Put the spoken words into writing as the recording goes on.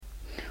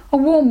A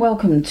warm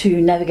welcome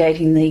to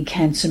Navigating the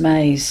Cancer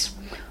Maze.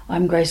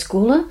 I'm Grace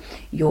Gawler,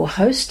 your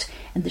host,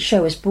 and the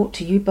show is brought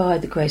to you by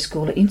the Grace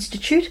Gawler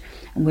Institute,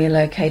 and we're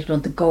located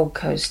on the Gold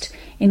Coast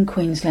in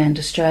Queensland,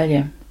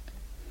 Australia.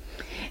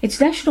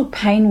 It's National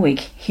Pain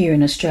Week here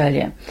in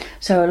Australia,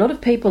 so a lot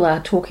of people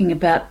are talking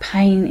about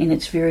pain in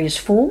its various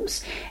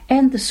forms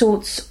and the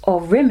sorts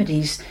of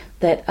remedies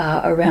that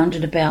are around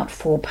and about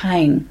for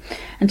pain.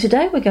 And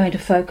today we're going to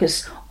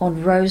focus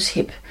on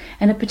Rosehip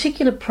and a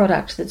particular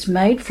product that's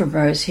made from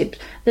rosehip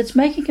that's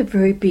making a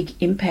very big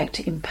impact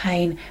in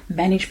pain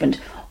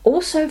management.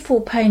 Also for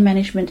pain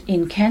management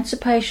in cancer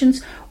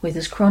patients where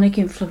there's chronic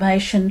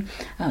inflammation,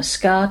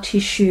 scar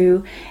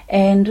tissue,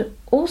 and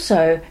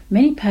also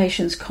many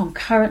patients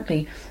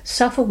concurrently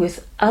suffer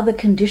with other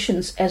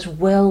conditions as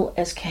well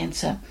as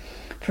cancer.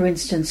 For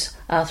instance,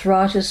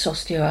 arthritis,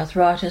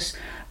 osteoarthritis,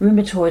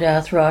 rheumatoid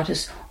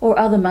arthritis, or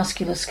other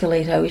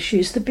musculoskeletal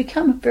issues that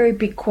become a very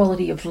big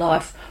quality of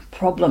life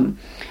problem.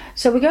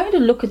 So we're going to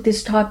look at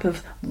this type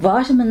of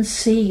vitamin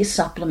C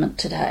supplement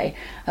today.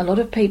 A lot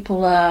of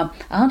people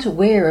aren't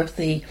aware of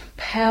the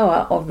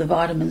power of the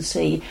vitamin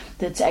C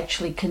that's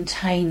actually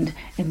contained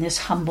in this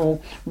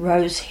humble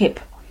rosehip.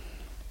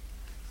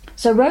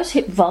 So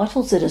Rosehip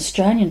Vital is an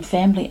Australian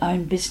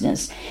family-owned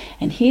business,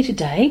 and here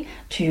today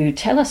to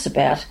tell us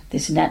about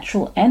this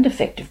natural and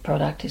effective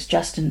product is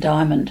Justin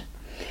Diamond.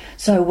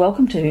 So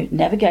welcome to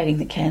Navigating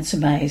the Cancer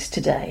Maze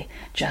today,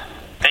 Justin.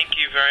 Thank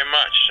you very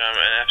much. An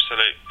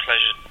absolute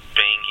pleasure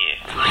being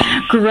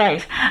here.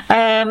 Great.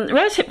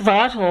 Rosehip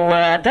Vital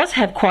does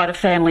have quite a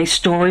family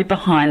story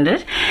behind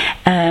it.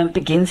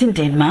 Begins in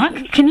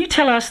Denmark. Can you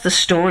tell us the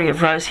story of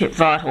Rosehip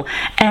Vital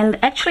and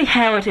actually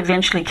how it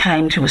eventually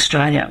came to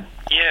Australia?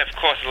 Yeah, of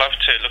course, I'd love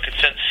to. Look,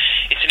 it's an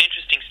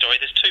interesting story.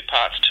 There's two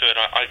parts to it.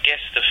 I guess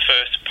the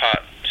first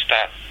part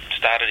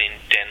started in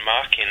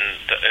Denmark in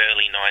the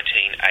early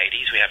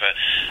 1980s. We have a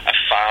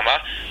farmer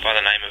by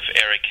the name of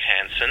Erik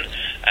Hansen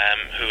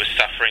who was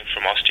suffering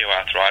from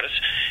osteoarthritis.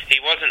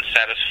 He wasn't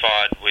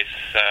satisfied with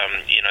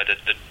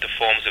the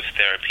forms of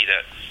therapy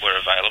that were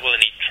available, and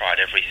he tried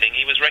everything.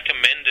 He was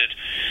recommended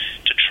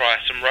to try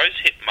some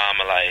rosehip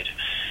marmalade.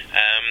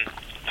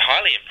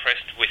 Highly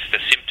impressed with the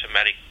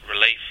symptomatic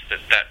relief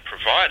that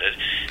provided,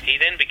 he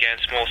then began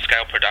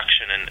small-scale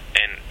production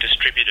and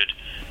distributed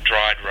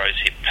dried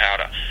rosehip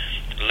powder.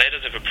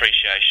 Letters of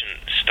appreciation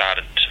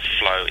started to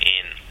flow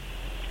in.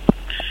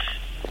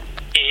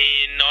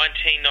 In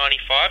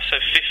 1995, so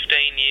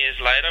 15 years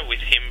later,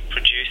 with him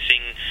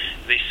producing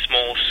this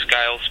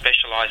small-scale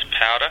specialised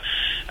powder,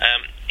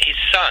 his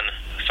son,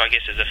 so I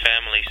guess there's a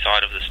family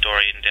side of the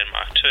story in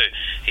Denmark too,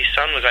 his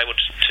son was able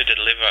to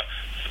deliver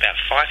about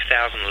 5,000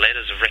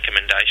 letters of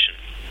recommendation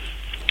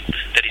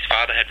that his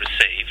father had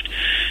received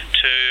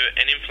to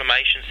an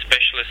inflammation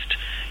specialist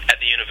at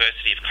the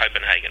University of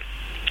Copenhagen.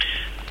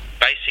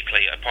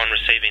 Basically, upon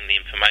receiving the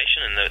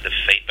information and the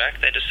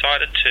feedback, they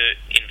decided to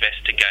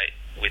investigate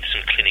with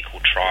some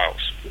clinical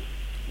trials.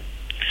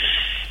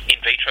 In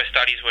vitro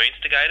studies were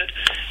instigated,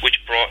 which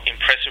brought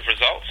impressive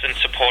results and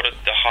supported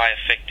the high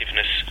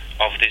effectiveness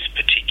of this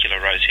particular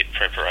rosehip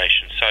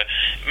preparation. So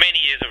many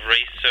years of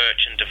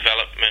research and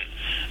development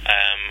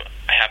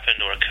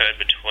happened or occurred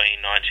between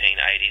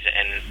 1980s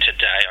and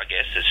today. I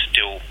guess there's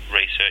still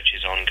research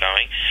is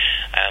ongoing.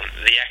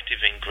 The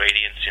active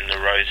ingredients in the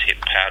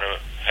rosehip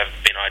powder have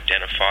been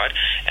identified,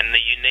 and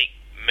the unique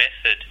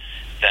method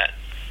that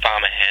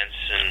Farmer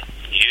Hansen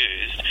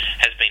used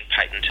has been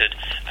patented,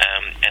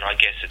 and I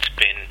guess it's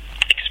been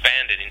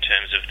expanded in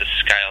terms of the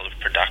scale of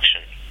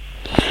production.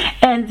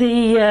 And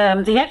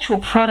the actual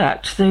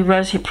product, the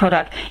rosehip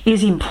product,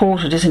 is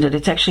imported, isn't it?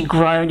 It's actually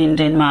grown in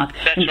Denmark,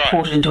 That's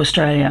imported right. into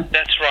Australia.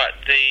 That's right.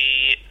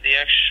 The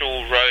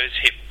actual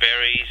rosehip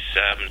berries,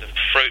 the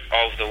fruit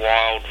of the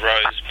wild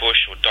rose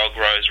bush or dog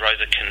rose,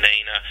 Rosa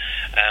canina,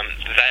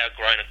 they are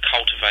grown and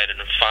cultivated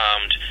and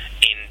farmed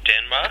in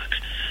Denmark,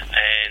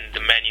 and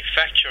the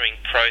manufacturing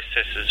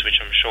processes,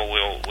 which I'm sure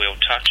we'll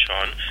touch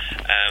on,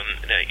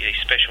 these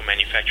special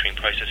manufacturing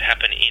processes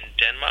happen in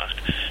Denmark.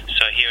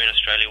 So here in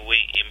Australia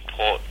we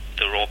import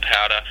the raw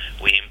powder,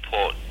 we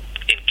import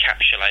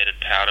encapsulated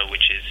powder,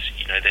 which is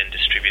then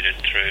distributed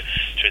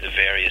through the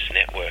various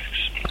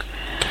networks.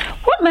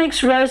 What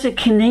makes Rosa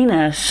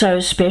canina so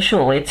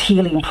special? Its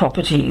healing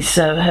properties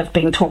have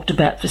been talked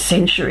about for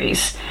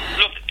centuries.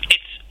 Look,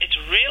 it's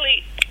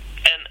really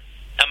an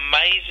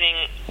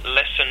amazing,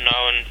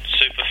 lesser-known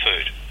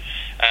superfood.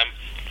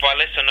 By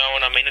lesser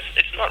known, I mean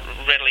it's not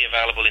readily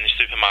available in the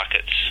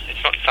supermarkets.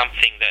 It's not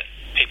something that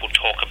people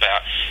talk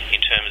about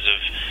in terms of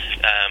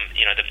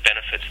the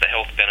benefits, the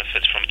health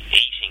benefits from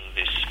eating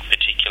this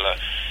particular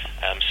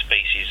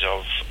species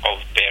of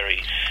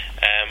berry.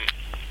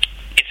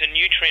 It's a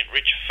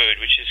nutrient-rich food,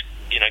 which is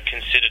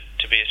considered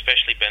to be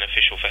especially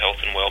beneficial for health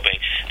and well-being.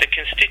 The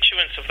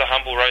constituents of the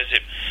humble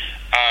rosehip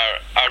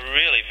are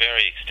really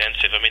very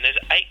extensive. I mean,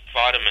 there's 8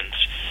 vitamins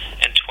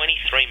and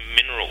 23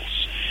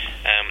 minerals,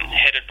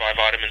 headed by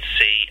vitamin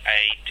C, A,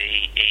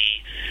 D,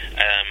 E,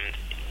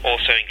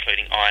 also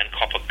including iron,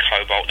 copper,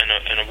 cobalt, and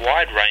a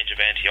wide range of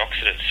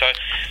antioxidants. So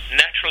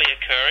naturally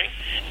occurring,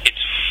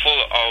 it's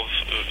full of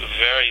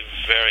very,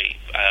 very,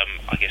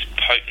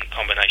 potent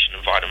combination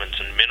of vitamins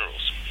and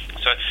minerals.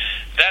 So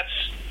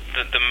that's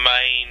the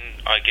main,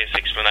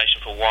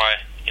 explanation for why,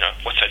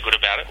 what's so good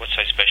about it, what's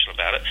so special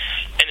about it.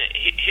 And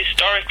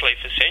historically,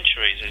 for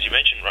centuries, as you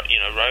mentioned,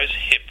 rose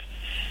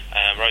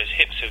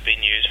hips have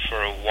been used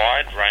for a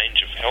wide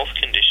range of health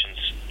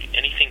conditions,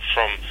 anything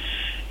from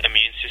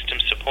immune system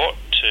support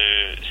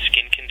to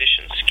skin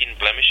conditions, skin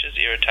blemishes,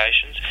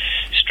 irritations,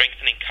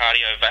 strengthening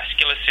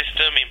cardiovascular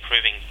system,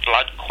 improving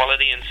blood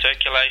quality and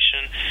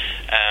circulation,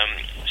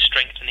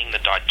 strengthening the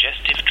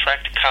digestive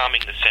tract,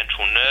 calming the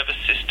central nervous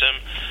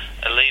system,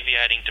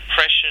 alleviating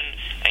depression,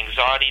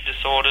 anxiety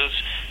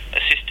disorders,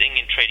 assisting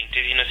in treating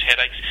dizziness,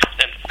 headaches,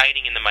 and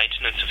aiding in the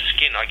maintenance of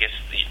skin. I guess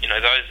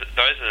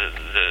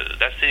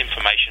that's the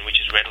information which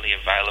is readily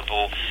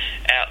available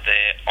out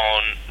there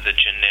on the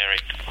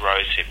generic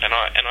rosehip. And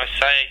I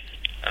say,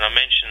 and I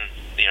mention,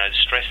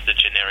 stress the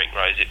generic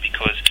rosehip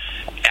because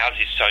ours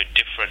is so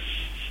different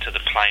to the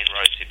plain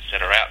rosehips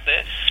that are out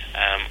there.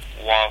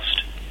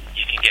 Whilst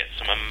you can get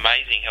some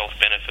amazing health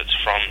benefits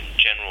from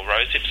general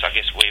rosehips, I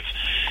guess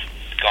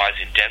guys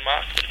in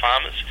Denmark, the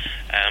farmers,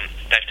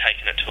 they've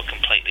taken it to a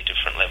completely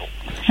different level.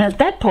 At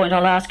that point,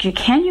 I'll ask you,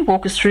 can you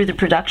walk us through the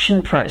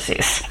production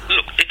process?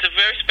 Look, it's a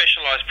very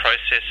specialised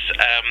process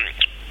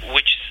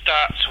which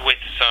starts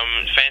with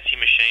some fancy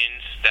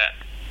machines that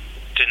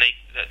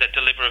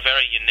deliver a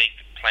very unique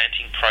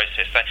planting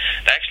process.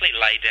 They actually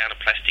lay down a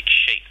plastic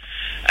sheet,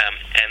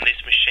 and this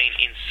machine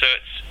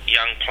inserts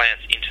young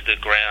plants into the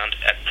ground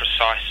at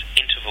precise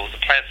intervals.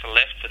 The plants are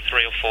left for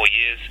 3 or 4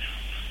 years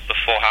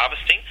before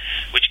harvesting,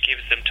 which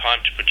gives them time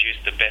to produce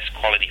the best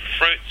quality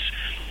fruits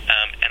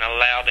and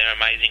allow their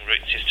amazing root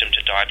system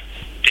to dive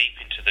deep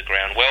into the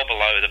ground, well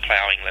below the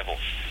ploughing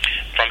level.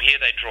 From here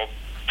they draw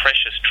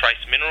precious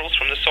trace minerals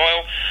from the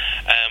soil,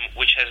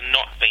 which has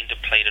not been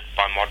depleted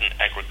by modern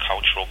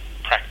agricultural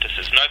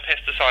practices. No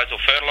pesticides or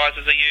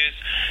fertilisers are used,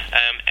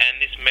 and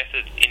this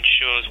method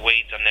ensures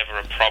weeds are never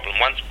a problem.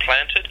 Once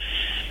planted,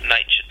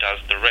 nature does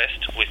the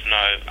rest with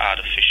no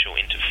artificial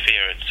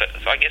interference. So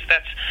I guess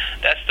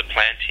that's the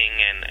planting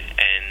and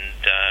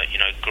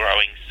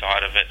growing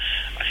side of it.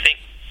 I think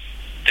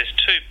there's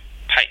 2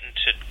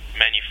 patented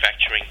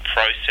manufacturing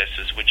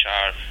processes which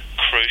are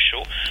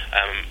crucial.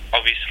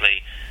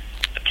 Obviously,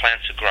 the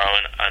plants are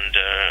grown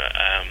under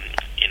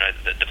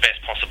the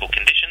best possible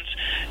conditions,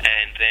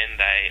 and then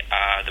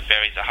the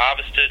berries are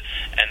harvested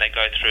and they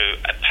go through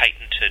a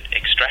patented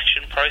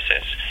extraction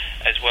process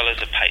as well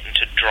as a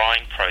patented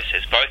drying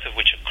process, both of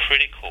which are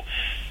critical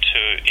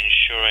to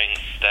ensuring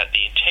that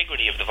the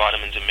integrity of the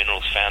vitamins and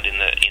minerals found in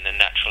the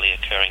naturally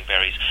occurring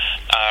berries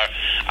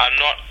are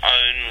not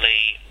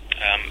only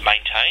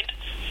maintained,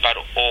 but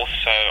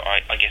also,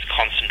 I guess,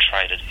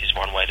 concentrated is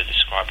one way to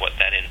describe what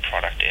that end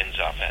product ends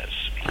up as.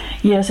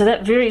 Yeah, so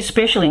that very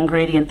special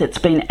ingredient that's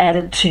been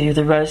added to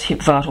the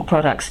Rosehip Vital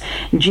products,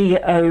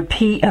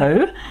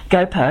 GOPO,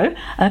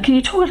 can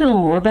you talk a little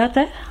more about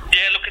that?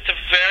 Yeah, look, it's a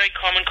very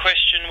common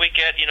question we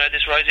get,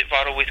 this Rosehip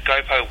Vital with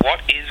GOPO.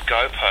 What is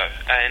GOPO?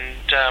 And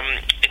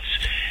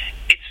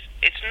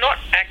it's not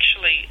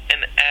actually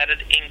an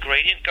added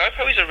ingredient.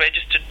 GOPO is a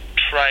registered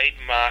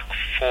trademark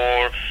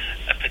for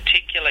a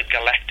particular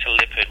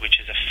galactolipid, which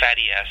is a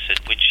fatty acid,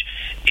 which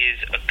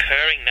is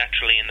occurring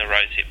naturally in the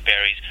rosehip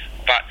berries,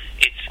 but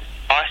it's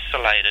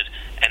isolated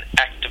and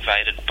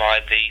activated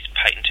by these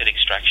patented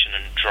extraction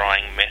and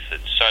drying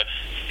methods. So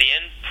the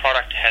end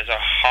product has a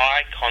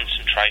high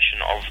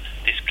concentration of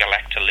this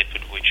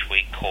galactolipid, which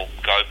we call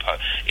GOPO.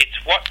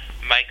 It's what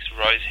makes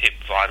Rosehip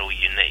Vital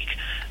unique.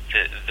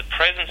 The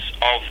presence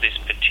of this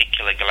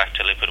particular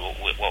galactolipid,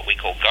 what we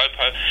call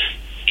GOPO,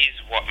 is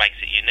what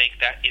makes it unique.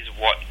 That is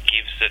what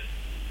gives it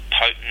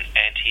potent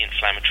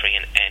anti-inflammatory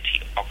and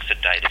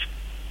antioxidative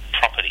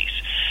properties.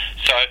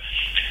 So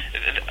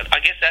I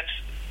guess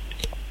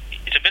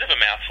it's a bit of a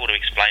mouthful to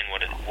explain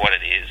what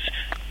it is.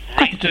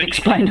 I think you've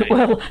explained it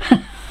well.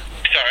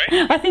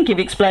 Sorry? I think you've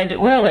explained it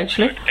well,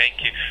 actually.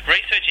 Thank you.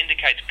 Research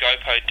indicates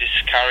GOPO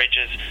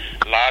discourages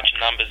large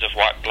numbers of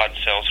white blood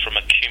cells from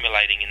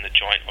accumulating in the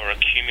joint or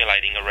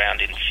accumulating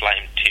around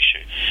inflamed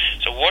tissue.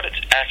 So what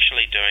it's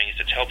actually doing is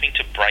it's helping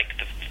to break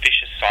the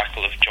vicious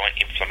cycle of joint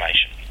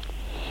inflammation.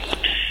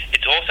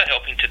 It's also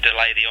helping to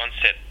delay the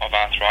onset of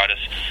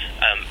arthritis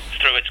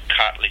through its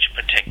cartilage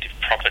protective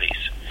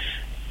properties.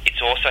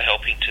 It's also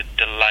helping to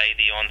delay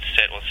the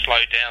onset or slow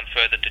down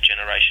further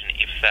degeneration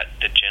if that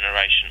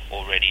degeneration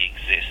already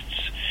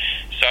exists.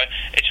 So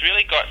it's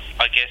really got,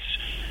 I guess,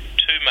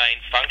 2 main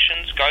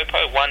functions,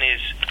 GOPO. One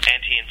is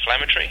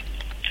anti-inflammatory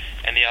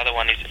and the other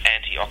one is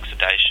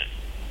antioxidation.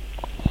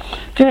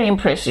 Very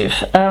impressive.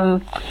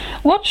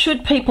 What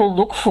should people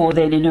look for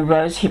then in a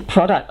rosehip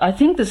product? I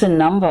think there's a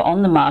number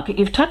on the market.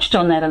 You've touched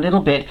on that a little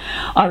bit.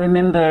 I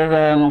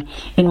remember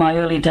in my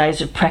early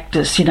days of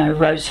practice,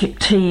 rosehip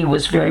tea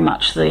was very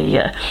much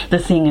the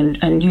thing,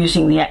 and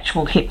using the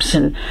actual hips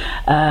and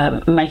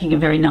making a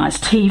very nice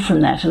tea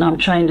from that. And I'm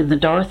trained in the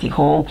Dorothy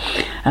Hall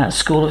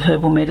School of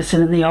Herbal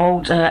Medicine and the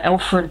old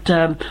Alfred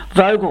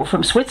Vogel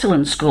from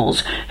Switzerland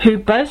schools, who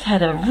both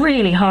had a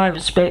really high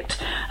respect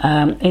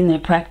in their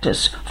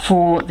practice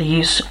for the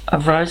use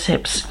of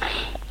rosehips.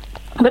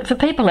 But for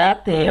people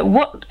out there,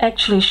 what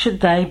actually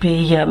should they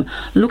be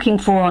looking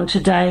for on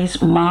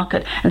today's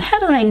market, and how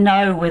do they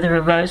know whether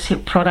a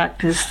rosehip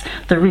product is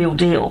the real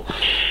deal?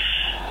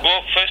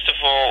 Well, first of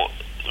all,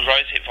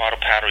 Rosehip Vital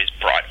powder is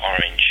bright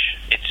orange.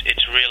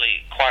 It's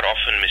really quite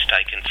often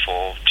mistaken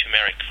for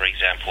turmeric, for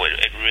example.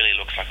 It really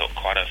looks like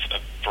quite a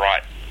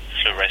bright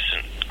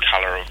fluorescent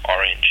colour of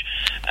orange.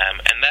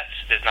 And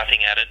there's nothing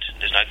added,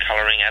 there's no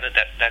colouring added.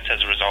 That's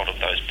as a result of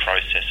those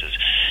processes.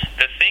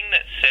 The thing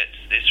that sets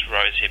this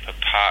rosehip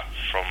apart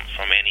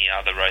from any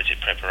other rosehip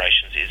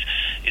preparations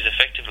is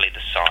effectively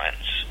the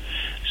science.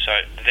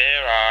 So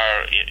there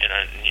are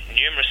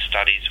numerous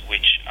studies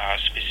which are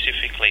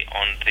specifically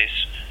on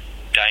this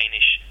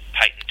Danish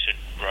patented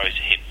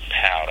rosehip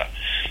powder.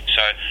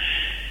 So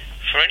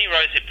for any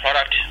rosehip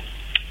product,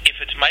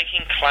 if it's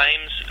making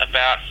claims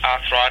about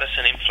arthritis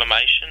and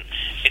inflammation,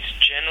 it's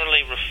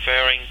generally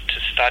referring to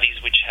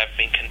studies which have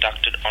been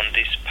conducted on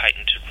this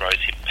patented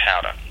rosehip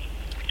powder.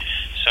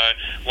 So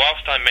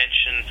whilst I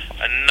mention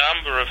a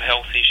number of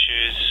health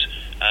issues,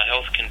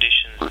 health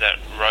conditions that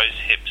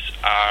rosehips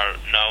are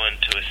known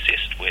to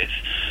assist with,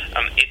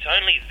 it's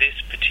only this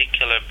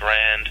particular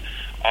brand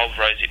of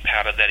rosehip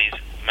powder that is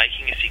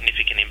making a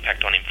significant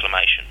impact on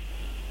inflammation.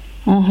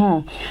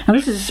 And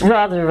this is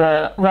rather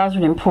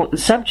an important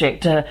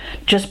subject.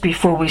 Just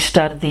before we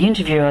started the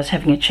interview, I was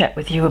having a chat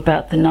with you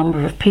about the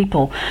number of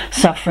people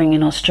suffering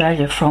in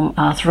Australia from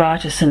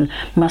arthritis and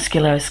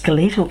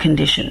musculoskeletal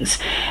conditions.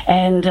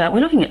 And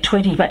we're looking at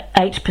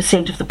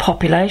 28% of the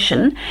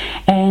population,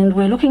 and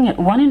we're looking at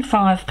 1 in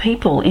 5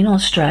 people in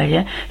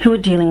Australia who are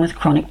dealing with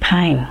chronic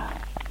pain.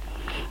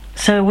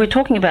 So we're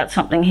talking about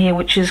something here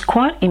which is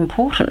quite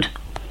important.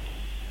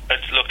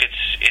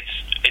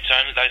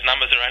 Those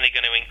numbers are only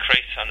going to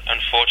increase.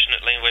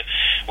 Unfortunately,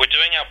 we're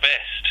doing our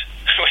best.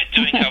 We're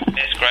doing our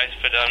best, Grace.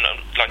 But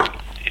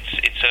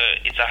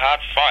it's a hard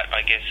fight,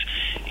 I guess,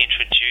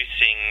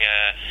 introducing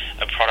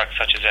a product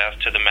such as ours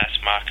to the mass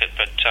market.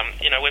 But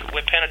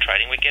we're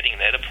penetrating. We're getting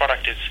there. The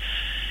product is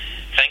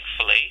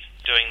thankfully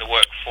doing the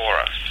work for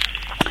us.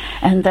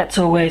 And that's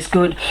always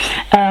good.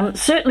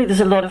 Certainly there's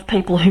a lot of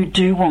people who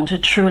do want a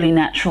truly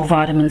natural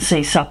vitamin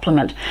C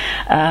supplement.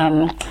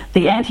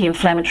 The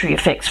anti-inflammatory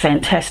effect's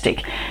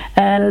fantastic.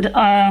 And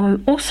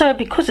also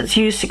because it's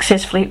used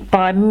successfully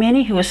by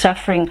many who are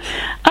suffering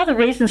other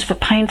reasons for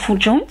painful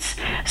joints.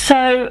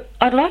 So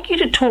I'd like you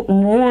to talk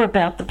more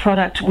about the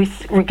product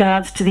with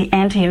regards to the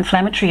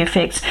anti-inflammatory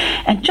effects.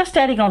 And just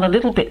adding on a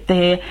little bit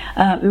there,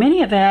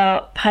 many of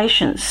our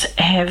patients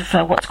have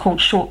what's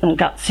called shortened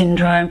gut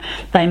syndrome.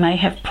 They may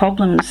have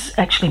problems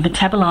actually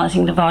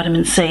metabolising the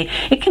vitamin C.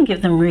 It can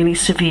give them really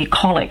severe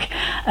colic.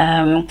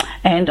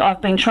 And I've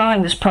been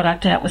trying this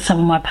product out with some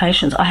of my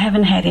patients. I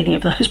haven't had any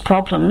of those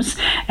problems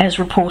as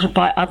reported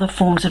by other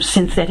forms of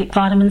synthetic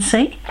vitamin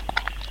C.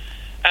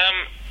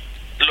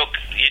 Look,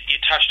 you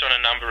touched on a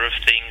number of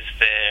things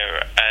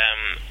there.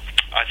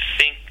 I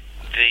think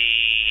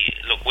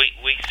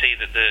we see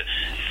that the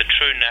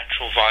true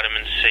natural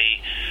vitamin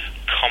C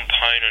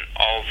component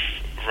of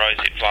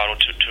Rosehip Vital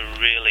to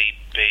really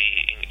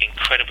be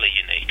incredibly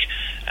unique.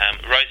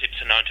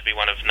 Rosehips are known to be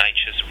one of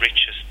nature's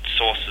richest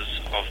sources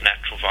of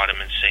natural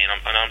vitamin C,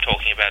 and I'm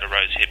talking about a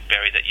rosehip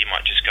berry that you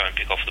might just go and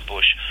pick off the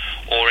bush,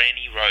 or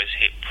any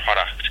rosehip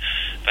product.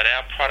 But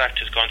our product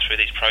has gone through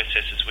these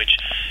processes which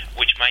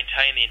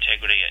maintain the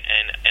integrity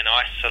and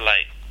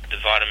isolate the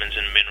vitamins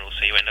and minerals,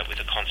 so you end up with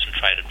a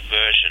concentrated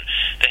version.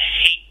 The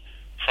heat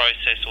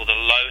process, or the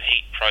low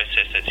heat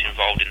process that's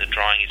involved in the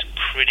drying, is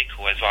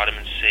critical, as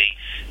vitamin C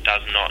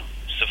does not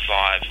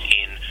survive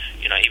in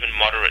even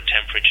moderate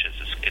temperatures.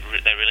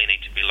 They really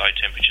need to be low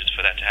temperatures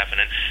for that to happen.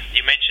 And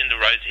you mentioned the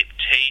rosehip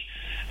tea.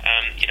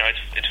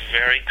 It's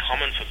very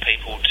common for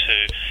people to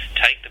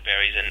take the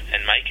berries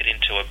and make it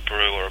into a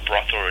brew or a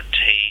broth or a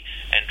tea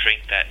and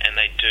drink that, and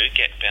they do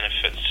get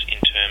benefits in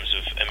terms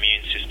of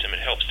immune system. It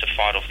helps to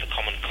fight off the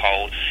common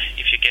cold.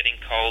 If you're getting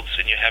colds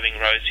and you're having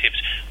rosehips,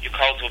 your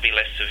colds will be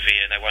less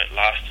severe. They won't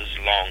last as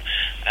long.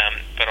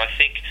 But I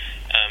think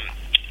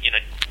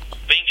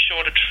being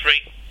sure to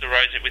treat the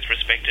rosehip with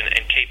respect and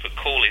keep it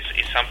cool is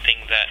something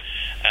that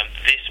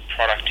this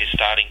product is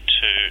starting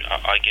to,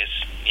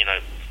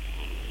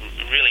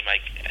 really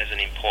make as an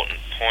important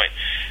point.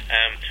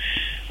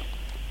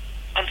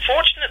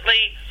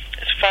 Unfortunately,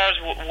 as far as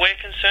we're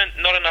concerned,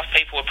 not enough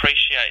people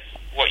appreciate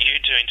what you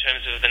do in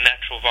terms of the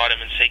natural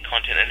vitamin C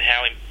content and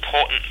how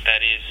important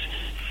that is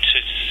to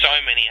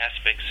so many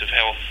aspects of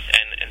health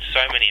and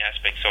so many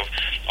aspects of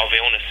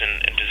illness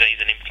and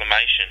disease and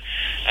inflammation.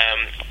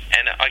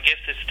 And I guess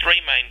there's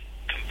 3 main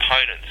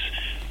components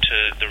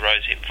to the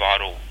Rosehip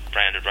Vital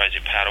branded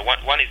rosehip powder.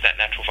 One is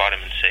that natural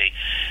vitamin C.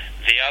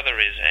 The other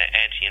is an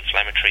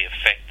anti-inflammatory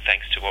effect,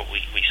 thanks to what we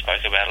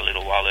spoke about a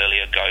little while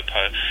earlier,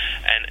 GOPO.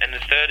 And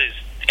the third is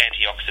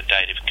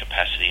antioxidative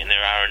capacity. And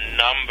there are a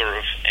number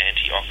of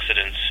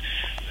antioxidants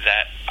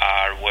that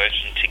are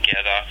working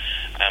together,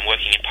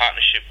 working in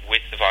partnership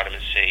with the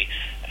vitamin C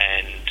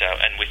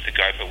and with the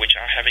GOPO, which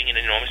are having an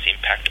enormous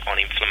impact on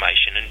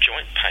inflammation and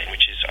joint pain,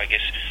 which is, I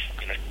guess,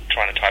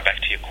 trying to tie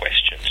back to your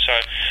question. So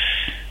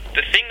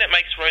the thing that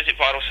makes Rosehip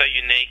Vital so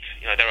unique,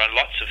 there are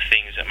lots of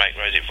things that make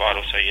Rosehip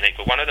Vital so unique,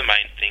 but one of the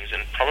main things,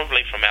 and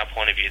probably from our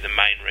point of view, the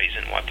main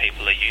reason why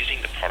people are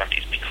using the product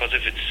is because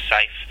of its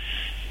safe,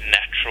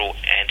 natural,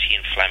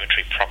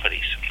 anti-inflammatory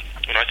properties.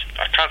 And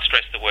I can't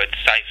stress the word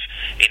safe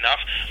enough.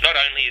 Not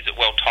only is it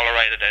well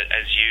tolerated,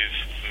 as you've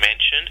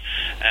mentioned,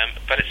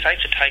 but it's safe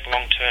to take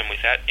long term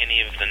without any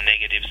of the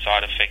negative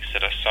side effects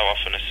that are so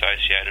often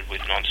associated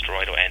with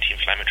non-steroidal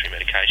anti-inflammatory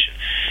medication.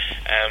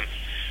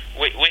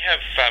 We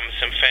have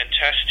some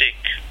fantastic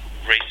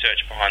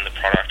research behind the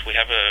product. We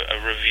have a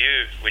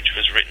review which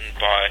was written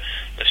by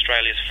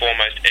Australia's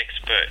foremost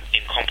expert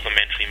in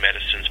complementary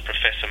medicines,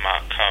 Professor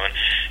Mark Cohen.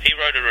 He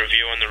wrote a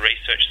review on the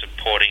research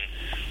supporting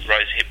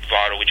Rosehip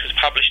Vital, which was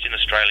published in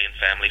Australian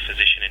Family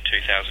Physician in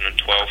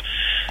 2012.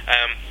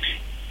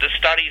 The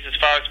studies, as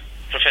far as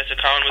Professor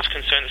Cohen was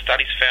concerned, the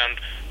studies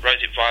found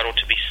Rosehip Vital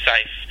to be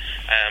safe.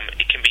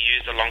 It can be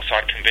used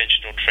alongside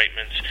conventional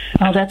treatments.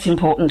 Oh, that's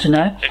important to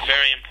know. They're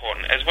very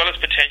important, as well as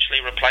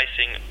potentially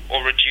replacing or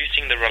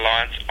reducing the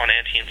reliance on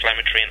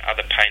anti-inflammatory and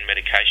other pain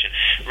medication.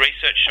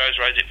 Research shows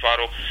Rosehip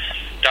Vital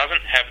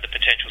doesn't have the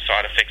potential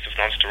side effects of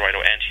non-steroidal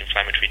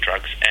anti-inflammatory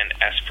drugs and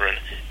aspirin,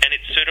 and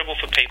it's suitable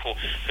for people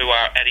who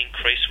are at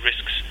increased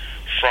risks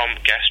from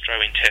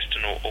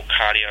gastrointestinal or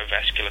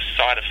cardiovascular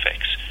side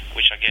effects,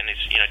 which again is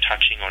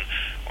touching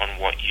on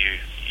what you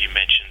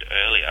mentioned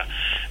earlier.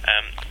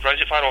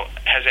 Rosehip Vital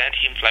has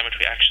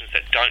anti-inflammatory actions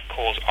that don't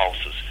cause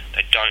ulcers,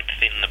 they don't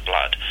thin the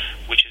blood,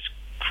 which is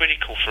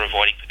critical for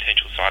avoiding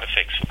potential side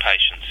effects for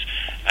patients.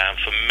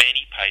 For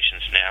many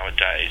patients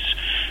nowadays,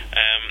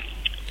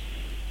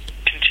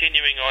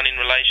 continuing on in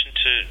relation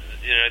to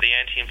the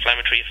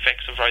anti-inflammatory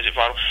effects of Rosehip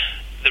Vital,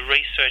 the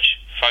research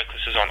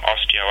focuses on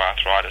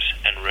osteoarthritis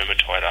and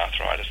rheumatoid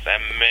arthritis. They're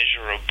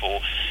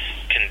measurable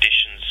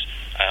conditions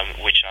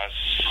which are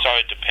so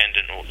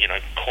dependent or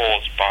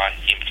caused by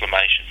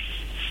inflammation.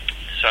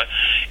 So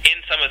in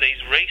some of these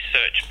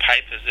research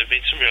papers there have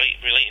been some really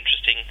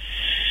interesting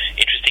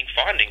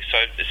findings.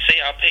 So the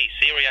CRP,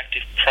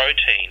 C-reactive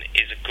protein,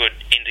 is a good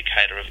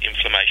indicator of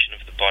inflammation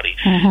of the body.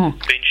 Mm-hmm.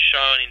 It's been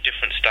shown in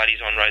different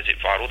studies on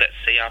Rosehip Vital that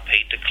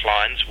CRP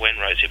declines when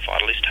Rosehip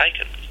Vital is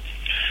taken.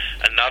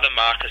 Another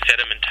marker,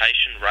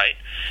 sedimentation rate,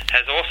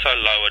 has also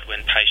lowered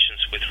when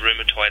patients with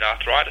rheumatoid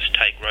arthritis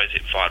take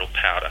Rosehip Vital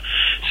powder.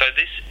 So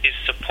this is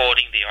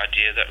supporting the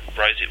idea that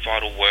Rosehip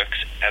Vital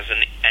works as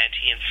an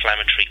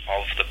anti-inflammatory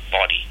of the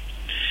body.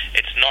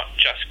 It's not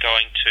just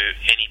going to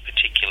any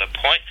particular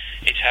point,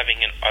 it's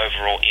having an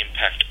overall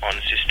impact on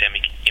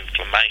systemic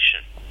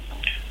inflammation,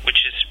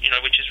 which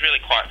is really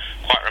quite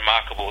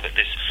remarkable that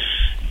this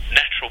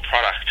natural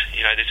product,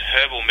 this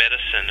herbal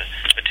medicine,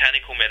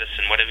 botanical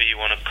medicine, whatever you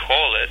want to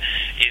call it,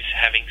 is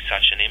having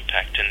such an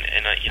impact. And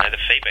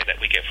the feedback that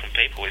we get from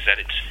people is that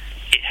it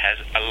has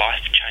a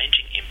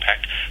life-changing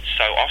impact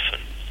so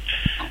often.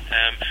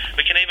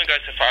 We can even go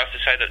so far as to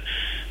say that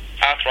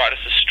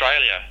Arthritis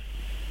Australia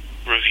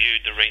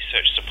reviewed the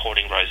research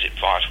supporting Rosehip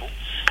Vital,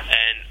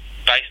 and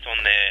based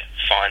on their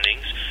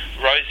findings,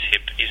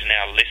 Rosehip is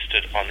now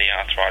listed on the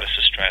Arthritis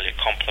Australia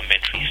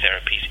Complementary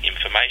Therapies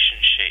information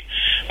sheet.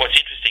 What's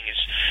interesting is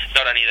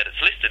not only that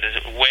it's listed, is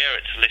where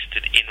it's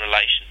listed in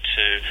relation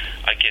to,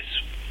 I guess,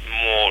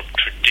 more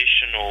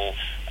traditional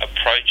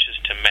approaches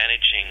to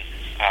managing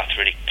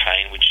arthritic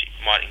pain, which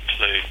might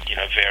include,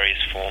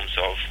 various forms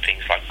of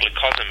things like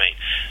glucosamine.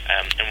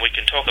 And we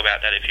can talk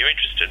about that if you're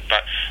interested,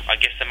 but I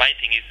guess the main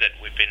thing is that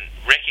we've been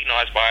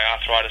recognised by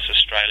Arthritis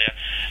Australia.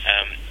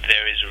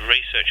 There is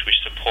research which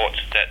supports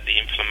that the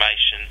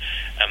inflammation,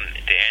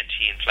 the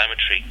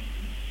anti-inflammatory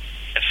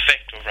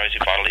effect of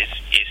Rosehip Vital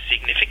is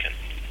significant.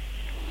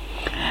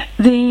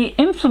 The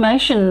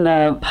inflammation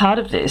part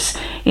of this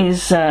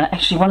is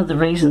actually one of the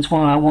reasons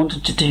why I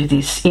wanted to do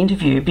this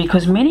interview,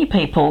 because many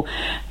people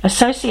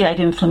associate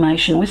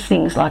inflammation with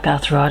things like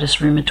arthritis,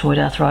 rheumatoid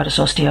arthritis,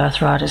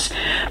 osteoarthritis,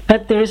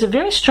 but there is a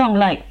very strong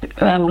link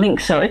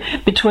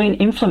between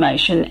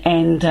inflammation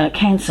and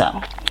cancer.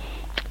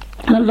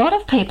 And a lot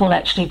of people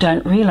actually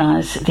don't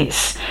realise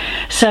this.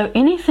 So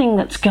anything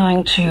that's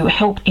going to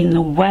help in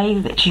the way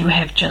that you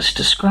have just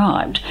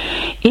described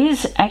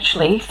is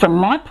actually, from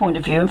my point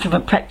of view and from a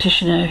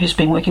practitioner who's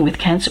been working with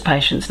cancer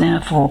patients now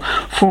for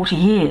 40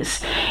 years,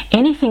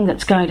 anything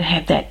that's going to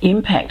have that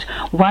impact,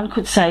 one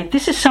could say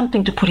this is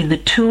something to put in the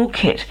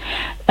toolkit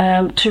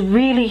to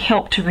really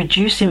help to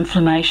reduce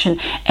inflammation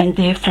and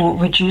therefore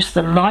reduce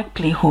the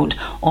likelihood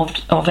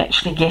of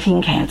actually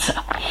getting cancer.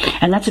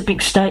 And that's a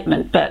big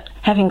statement, but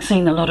having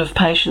seen a lot of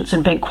patients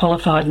and being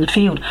qualified in the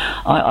field,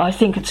 I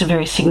think it's a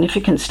very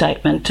significant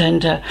statement.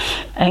 And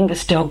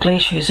Angus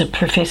Dalgleish, who's a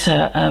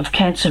professor of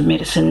cancer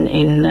medicine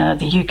in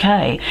the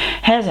UK,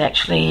 has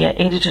actually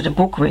edited a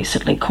book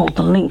recently called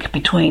The Link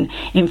Between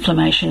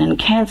Inflammation and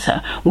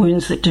Cancer,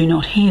 Wounds That Do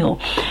Not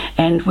Heal.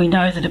 and we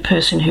know that a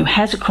person who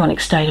has a chronic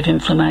state of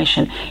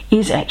inflammation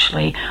is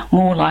actually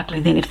more likely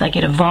than if they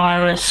get a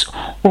virus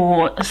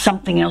or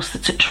something else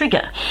that's a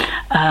trigger,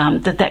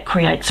 that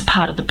creates a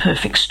part of the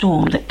perfect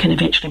storm that can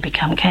eventually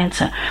become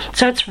cancer.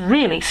 So it's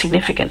really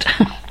significant.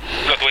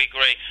 Look, we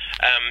agree.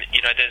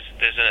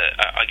 There's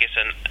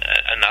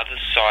another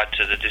side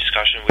to the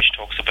discussion which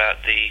talks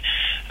about the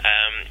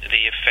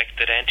effect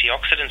that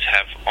antioxidants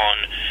have on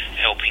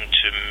helping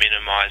to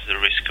minimise the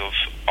risk of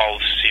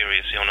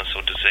serious illness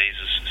or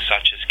diseases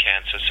such as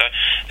cancer. So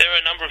there are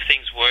a number of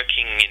things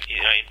working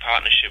in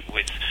partnership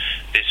with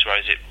this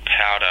rosehip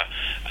powder,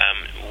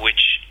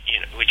 which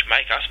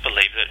make us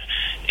believe that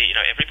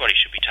everybody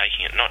should be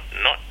taking it, not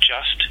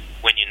just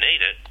when you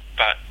need it,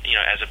 but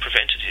as a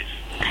preventative.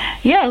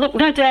 Yeah, look,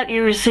 no doubt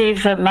you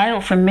receive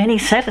mail from many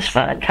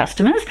satisfied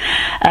customers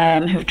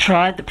who've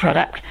tried the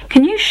product.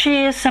 Can you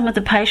share some of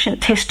the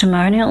patient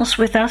testimonials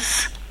with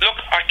us? Look,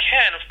 I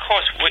can, of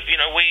course.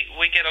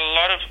 We get a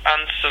lot of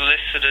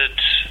unsolicited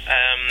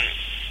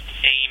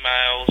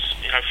emails,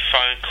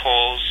 phone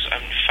calls.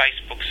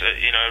 Facebook's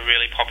a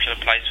really popular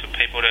place for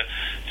people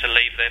to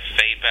leave their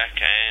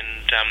feedback,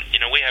 and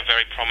we have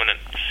very prominent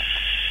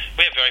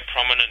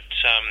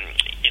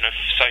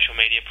social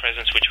media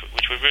presence, which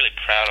we're really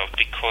proud of,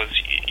 because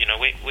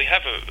we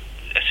have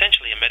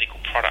essentially a medical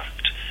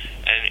product,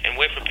 and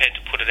we're prepared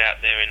to put it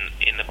out there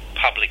in the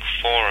public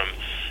forum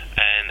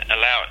and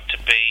allow it to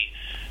be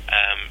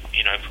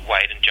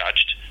weighed and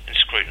judged and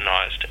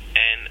scrutinised,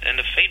 and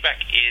the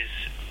feedback is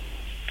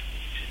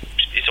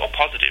all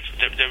positive.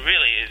 There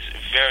really is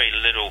very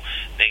little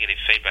negative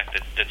feedback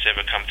that's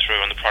ever come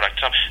through on the product.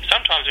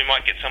 Sometimes we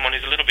might get someone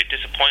who's a little bit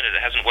disappointed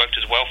it hasn't worked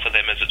as well for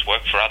them as it's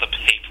worked for other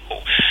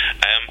people,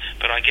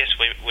 but I guess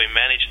we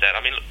manage that.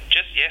 I mean,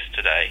 just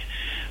yesterday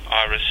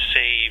I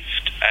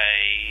received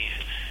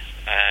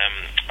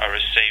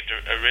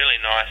a really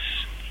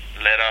nice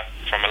letter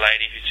from a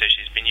lady who says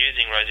she's been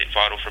using Rosehip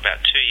Vital for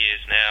about 2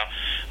 years now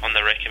on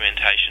the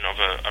recommendation of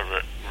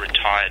a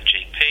retired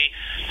GP,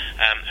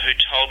 who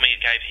told me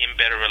it gave him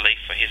better relief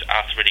for his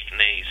arthritic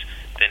knees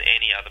than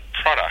any other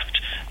product.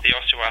 The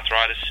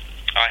osteoarthritis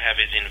I have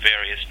is in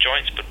various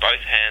joints, but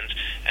both hands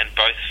and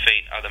both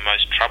feet are the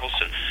most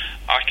troublesome.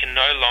 I can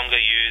no longer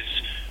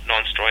use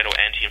non-steroidal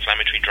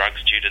anti-inflammatory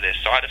drugs due to their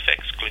side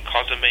effects.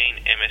 Glucosamine,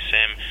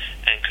 MSM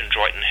and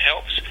chondroitin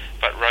helps,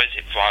 but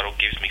Rosehip Vital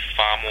gives me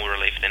far more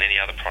relief than any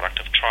other product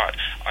I've tried.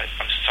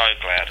 I'm so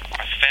glad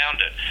I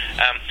found it.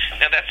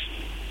 Now that's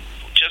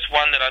just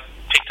one that I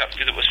picked up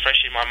because it was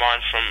fresh in my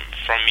mind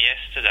from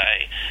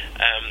yesterday.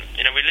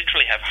 We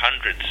literally have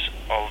hundreds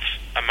of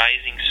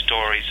amazing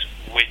stories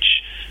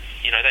which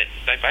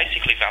they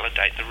basically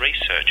validate the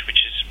research, which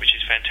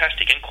is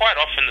fantastic. And quite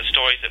often the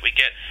stories that we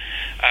get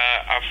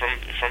are from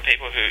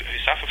people who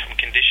suffer from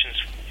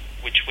conditions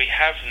which we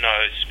have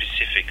no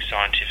specific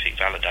scientific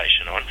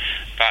validation on,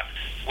 but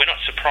we're not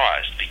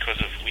surprised because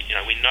of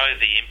we know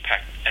the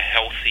impact a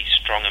healthy,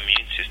 strong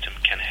immune system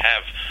can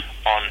have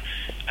on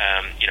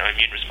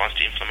immune response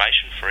to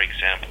inflammation, for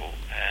example.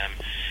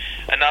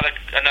 Another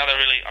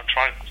really, I'll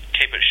try and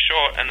keep it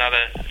short.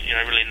 Another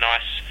really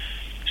nice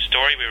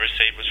story we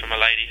received was from a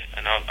lady,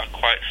 and I'll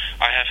quote,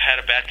 "I have had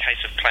a bad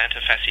case of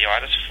plantar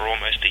fasciitis for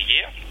almost a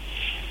year.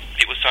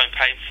 It was so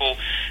painful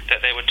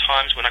that there were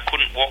times when I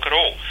couldn't walk at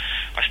all.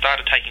 I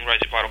started taking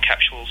Rosehip Vital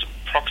capsules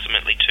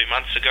approximately 2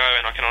 months ago,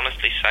 and I can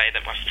honestly say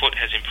that my foot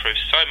has improved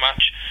so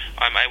much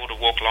I'm able to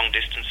walk long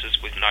distances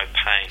with no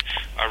pain.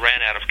 I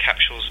ran out of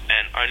capsules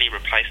and only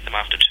replaced them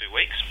after 2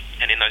 weeks,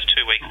 and in those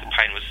 2 weeks the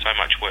pain was so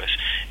much worse.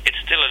 It's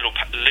still a little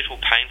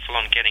painful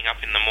on getting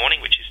up in the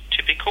morning, which is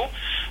typical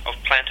of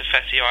plantar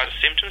fasciitis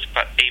symptoms,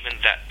 but even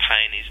that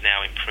pain is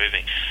now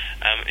improving.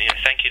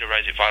 Thank you to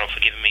Rosehip Vital for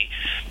giving me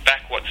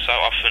back what so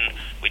often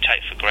we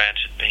take for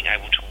granted, being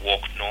able to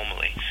walk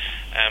normally."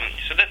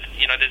 So that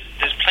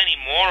there's plenty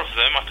more of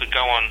them. I could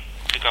go on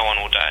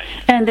all day.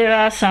 And there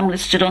are some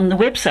listed on the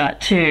website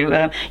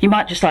too. You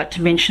might just like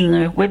to mention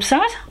the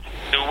website.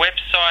 The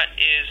website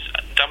is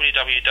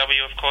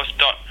www, of course,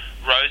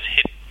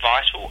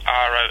 .rosehipvital,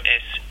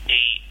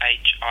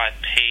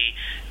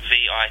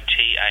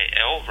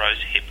 ROSEHIPVITAL,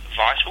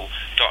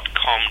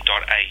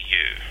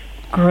 rosehipvital.com.au.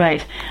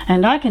 Great,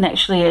 and I can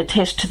actually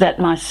attest to that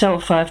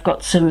myself. I've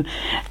got some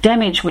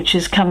damage which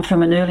has come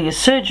from an earlier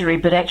surgery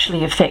but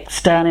actually affects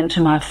down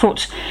into my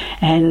foot,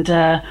 and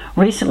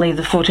recently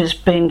the foot has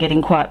been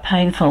getting quite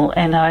painful,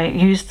 and I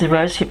used the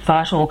Rosehip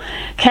Vital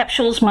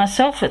capsules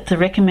myself at the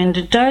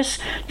recommended dose.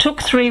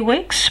 Took 3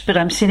 weeks, but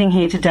I'm sitting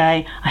here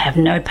today. I have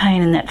no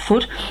pain in that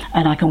foot,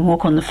 and I can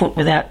walk on the foot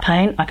without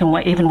pain. I can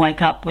even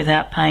wake up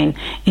without pain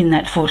in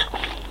that foot.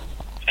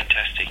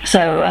 Fantastic.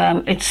 So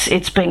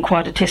it's been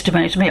quite a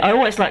testimony to me. I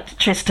always like to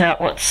test out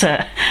what's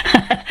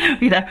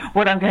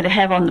what I'm going to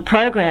have on the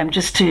program,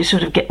 just to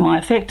sort of get my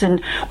effect.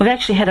 And we've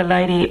actually had a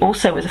lady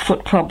also with a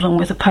foot problem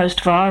with a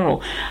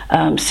post-viral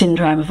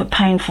syndrome of a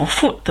painful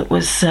foot that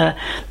was the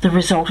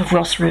result of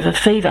Ross River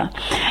fever.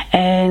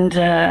 And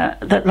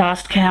that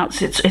last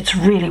counts. It's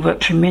really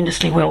worked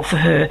tremendously well for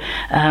her.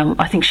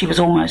 I think she was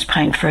almost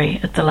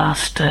pain-free at the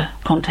last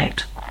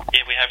contact.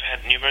 Yeah, we have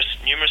had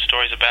numerous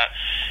stories about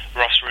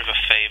Ross River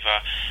fever,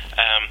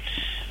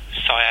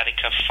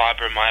 sciatica,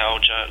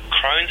 fibromyalgia,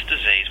 Crohn's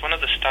disease. One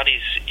of the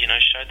studies,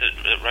 showed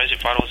that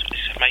Rosehip Vital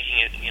is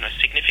making a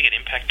significant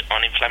impact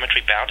on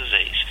inflammatory bowel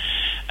disease,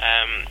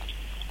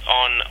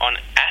 on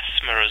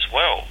asthma as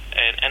well,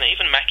 and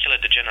even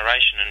macular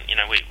degeneration.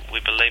 And we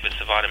believe it's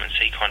the vitamin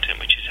C content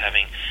which is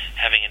having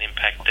an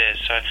impact there.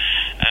 So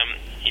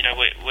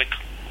we're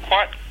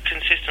quite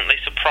consistently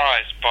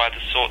surprised by the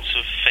sorts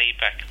of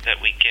feedback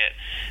that we get,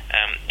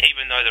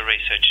 even though the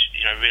research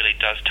really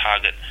does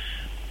target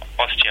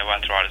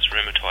osteoarthritis,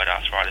 rheumatoid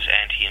arthritis,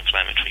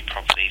 anti-inflammatory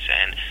properties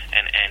and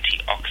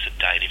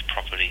antioxidative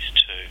properties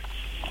too.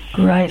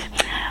 Great.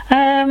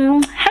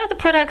 How are the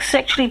products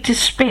actually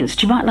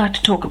dispensed? You might like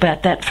to talk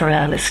about that for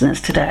our listeners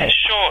today.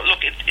 Sure.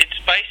 Look, it's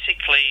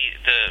basically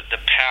the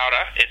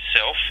powder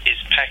itself is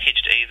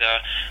packaged either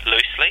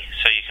loosely,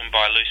 so you can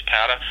buy loose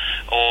powder,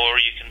 or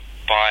you can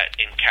buy it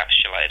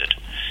encapsulated.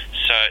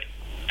 So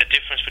the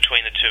difference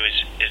between the two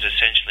is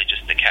essentially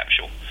just the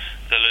capsule.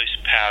 The loose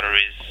powder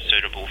is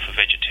suitable for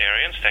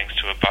vegetarians thanks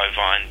to a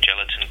bovine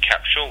gelatin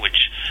capsule,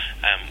 which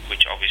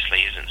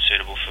obviously isn't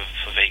suitable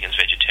for vegans,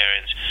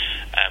 vegetarians,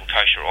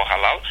 kosher or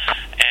halal.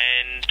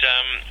 And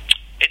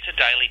it's a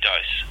daily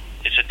dose.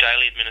 It's a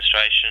daily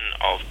administration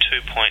of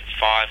 2.5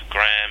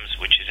 grams,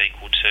 which is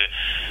equal to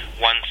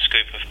 1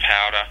 scoop of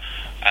powder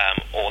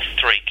or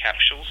 3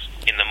 capsules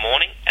in the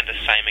morning, and the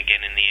same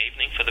again in the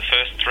evening for the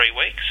first 3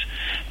 weeks.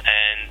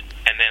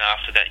 And then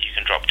after that you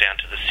can drop down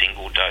to the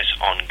single dose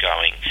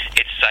ongoing.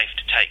 It's safe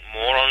to take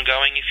more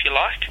ongoing if you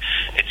like.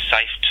 It's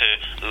safe to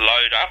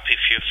load up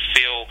if you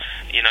feel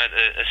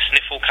a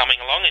sniffle coming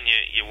along and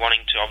you're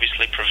wanting to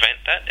obviously prevent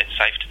that. It's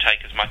safe to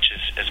take as much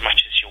as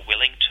you're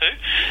willing to.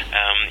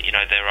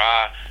 There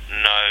are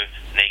no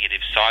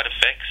negative side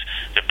effects.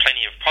 There are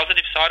plenty of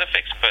positive side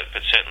effects, but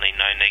certainly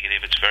no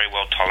negative. It's very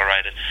well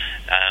tolerated.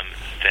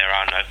 There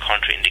are no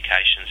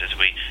contraindications, as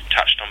we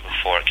touched on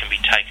before. It can be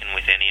taken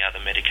with any other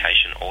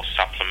medication or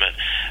supplement,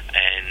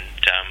 and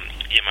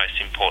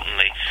most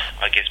importantly,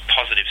 I guess,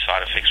 positive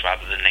side effects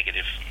rather than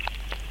negative.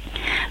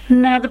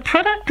 Now, the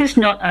product is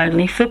not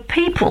only for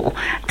people.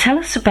 Tell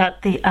us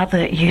about the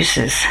other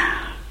uses.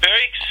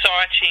 Very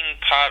exciting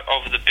part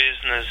of the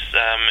business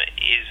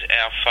is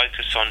our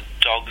focus on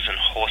dogs and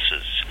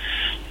horses.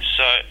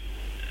 So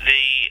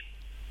the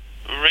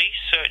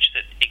research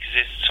that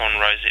exists on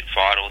Rosehip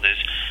Vital,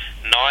 there's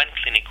 9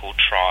 clinical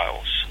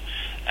trials,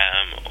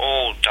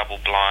 all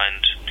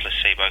double-blind,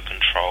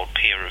 placebo-controlled,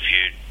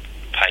 peer-reviewed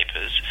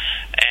papers,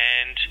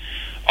 and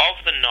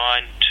of the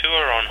 9, 2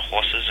 are on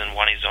horses and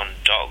 1 is on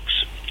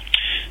dogs.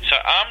 So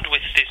armed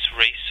with this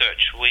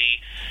research,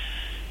 we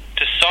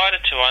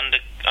decided to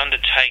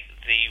undertake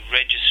the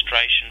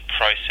registration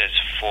process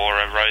for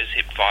a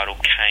Rosehip Vital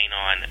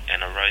canine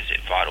and a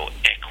Rosehip Vital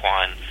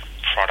equine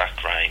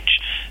product range.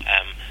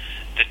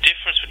 The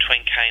difference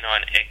between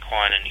canine,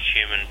 equine and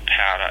human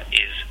powder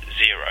is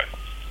 0.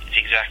 It's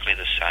exactly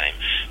the same.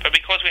 But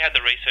because we had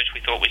the research, we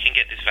thought we can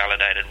get this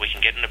validated, we can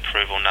get an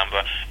approval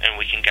number, and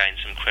we can gain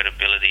some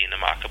credibility in the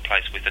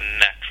marketplace with a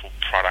natural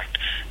product,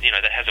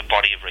 that has a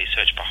body of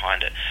research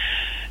behind it.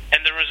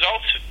 And the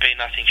results have been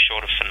nothing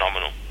short of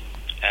phenomenal.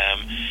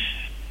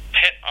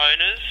 Pet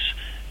owners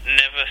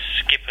never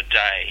skip a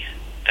day.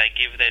 They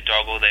give their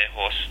dog or their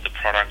horse the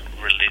product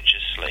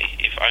religiously.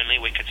 If only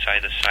we could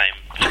say the same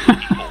to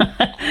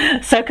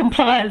people. So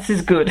compliance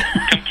is good.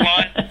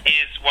 Compliance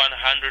is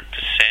 100%,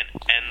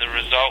 and the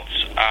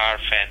results are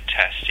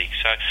fantastic.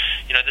 So,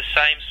 the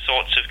same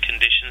sorts of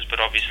conditions, but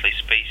obviously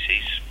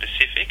species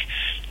specific,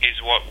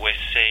 is what we're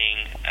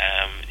seeing.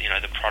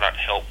 The product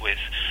help with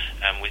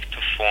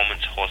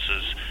performance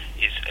horses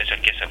is I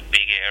guess a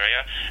big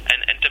area,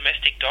 and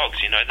domestic dogs.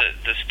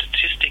 The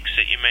statistics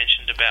that you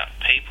mentioned about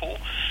people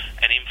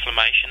and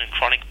inflammation and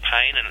chronic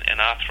pain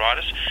and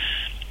arthritis,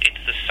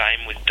 it's the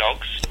same with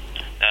dogs.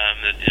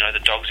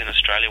 The dogs in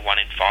Australia, 1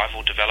 in 5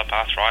 will develop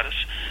arthritis,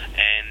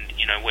 and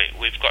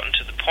we've gotten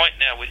to the point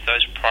now with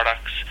those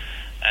products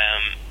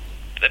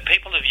that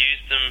people have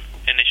used them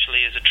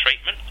initially as a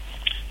treatment.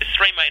 There's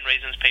 3 main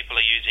reasons people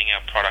are using our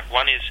product.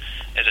 One is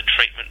as a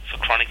treatment for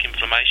chronic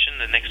inflammation,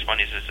 the next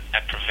one is as a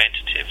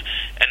preventative,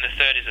 and the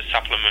third is a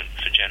supplement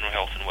for general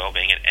health and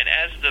well-being. And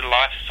as the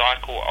life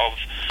cycle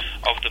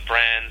of the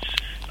brands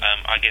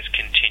I guess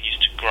continues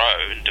to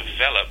grow and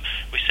develop,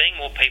 we're seeing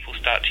more people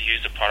start to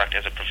use the product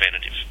as a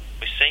preventative.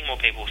 We're seeing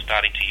more people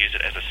starting to use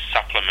it as a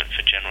supplement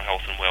for general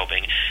health and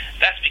well-being.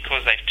 That's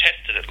because they've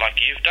tested it like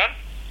you've done.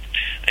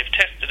 They've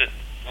tested it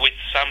with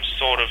some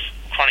sort of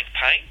chronic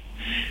pain.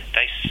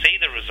 They see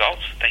the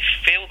results, they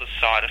feel the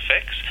side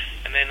effects,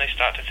 and then they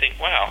start to think,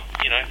 wow,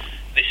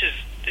 this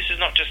is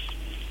not just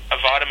a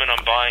vitamin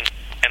I'm buying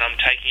and I'm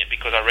taking it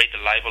because I read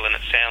the label and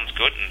it sounds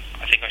good and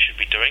I think I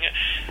should be doing it.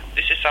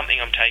 This is something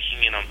I'm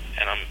taking and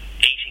I'm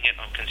eating it,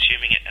 I'm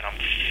consuming it, and I'm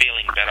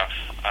feeling better.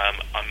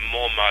 I'm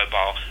more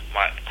mobile,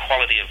 my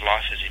quality of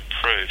life has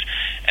improved.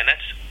 And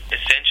that's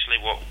essentially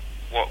what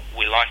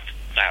we like,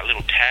 our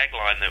little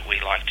tagline that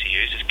we like to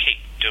use is keep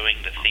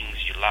doing the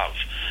things you love.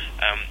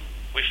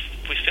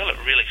 We feel it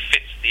really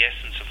fits the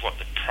essence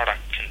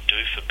product can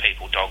do for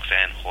people, dogs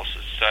and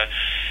horses. So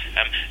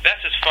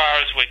that's as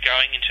far as we're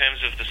going in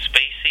terms of the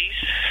species.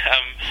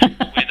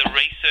 Where the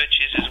research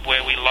is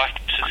where we like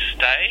to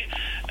stay,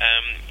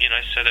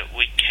 so that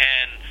we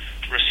can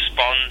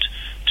respond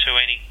to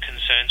any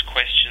concerns,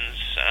 questions.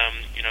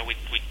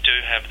 We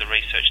do have the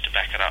research to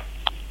back it up.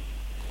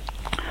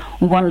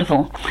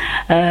 Wonderful.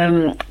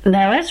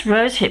 Now, as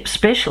Rosehip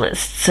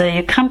specialists,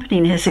 your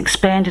company has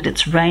expanded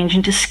its range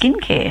into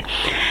skincare.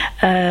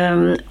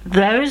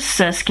 Those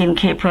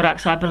skincare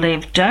products, I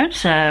believe, don't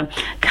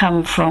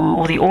come from,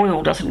 or the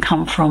oil doesn't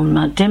come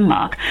from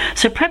Denmark.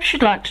 So perhaps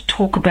you'd like to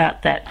talk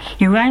about that,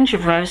 your range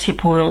of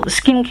rosehip oil, the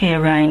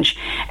skincare range,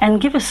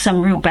 and give us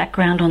some real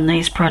background on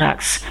these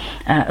products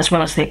as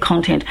well as their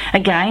content.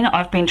 Again,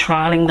 I've been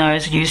trialling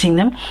those, using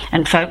them,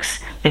 and folks,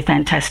 they're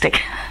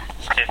fantastic.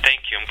 Yeah,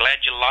 thank you. I'm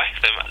glad you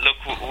like them. Look,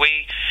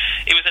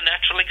 it was a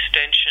natural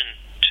extension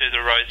to the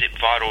Rosehip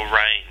Vital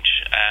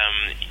range.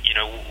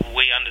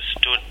 We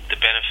understood the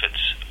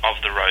benefits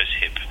of the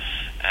rosehip.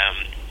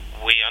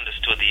 We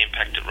understood the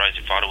impact that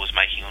Rosehip Vital was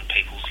making on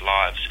people's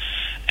lives.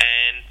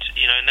 And,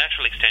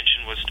 natural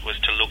extension was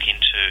to look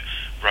into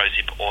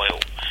rosehip oil.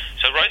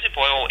 So rosehip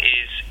oil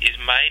is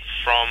made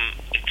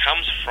it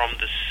comes from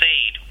the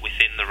seed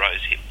within the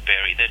rosehip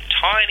berry. They're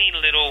tiny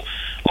little,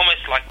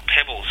 almost like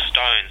pebble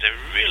stones. They're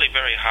really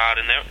very hard,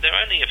 and they're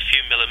only a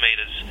few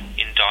millimeters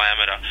in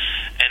diameter.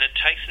 And it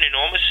takes an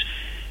enormous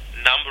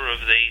number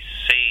of these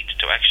seeds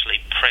to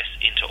actually press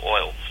into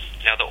oil.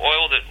 Now, the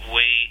oil that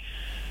we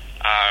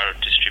are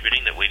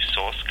distributing, that we've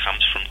sourced,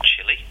 comes from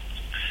Chile,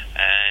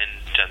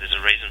 and there's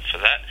a reason for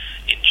that.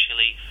 In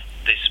Chile,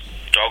 this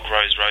dog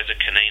rose, Rosa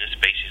canina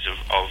species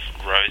of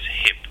rose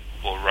hip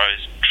or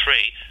rose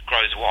tree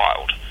grows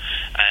wild.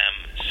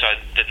 So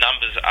the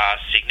numbers are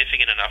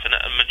significant enough, and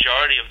a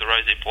majority of the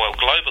rosehip oil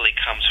globally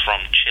comes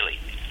from Chile.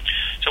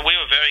 So we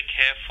were very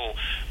careful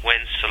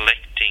when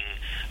selecting,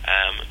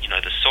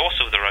 the source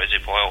of the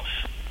rosehip oil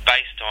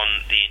based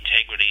on the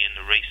integrity and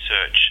the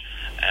research,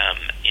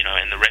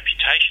 and the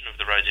reputation of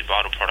the Rosehip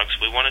Vital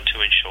products. We wanted to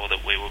ensure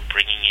that we were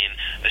bringing in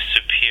a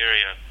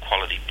superior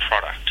quality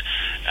product.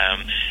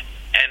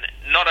 And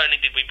not only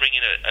did we bring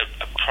in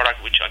a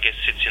product which I guess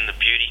sits in the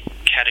beauty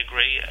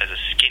category as a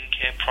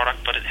skincare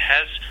product, but it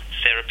has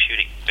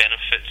therapeutic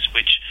benefits,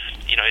 which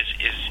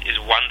is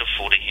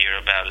wonderful to hear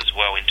about as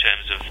well in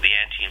terms of the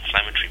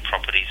anti-inflammatory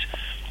properties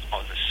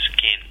of the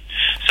skin.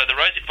 So the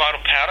Rosehip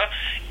Vital powder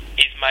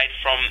is made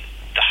from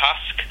the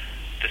husk,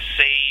 the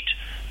seed,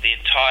 the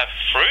entire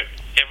fruit,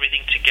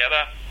 everything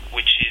together,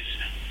 which is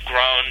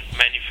grown,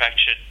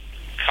 manufactured,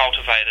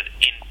 cultivated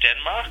in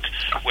Denmark,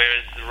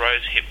 whereas the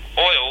rosehip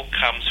oil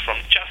comes from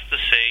just the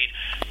seed,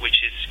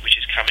 which is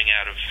coming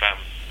out of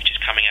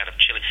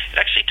Chile. It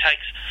actually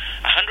takes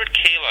 100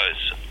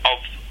 kilos of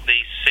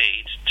these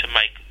seeds to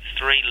make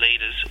 3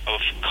 litres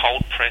of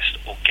cold-pressed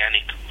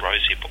organic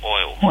rosehip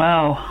oil.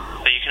 Wow.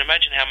 So you can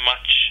imagine how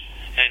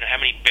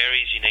many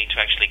berries you need to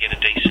actually get a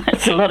decent...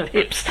 That's a lot of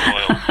hips.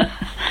 Oil.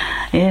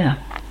 Yeah.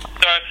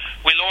 So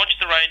we launched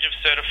the range of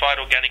certified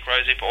organic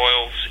rosehip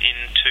oils in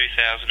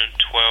 2012.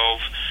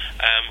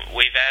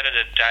 We've added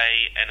a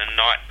day and a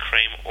night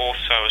cream,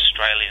 also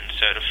Australian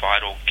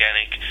certified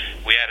organic.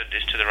 We added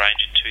this to the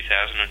range in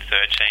 2013.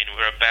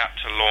 We're about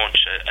to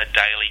launch a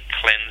daily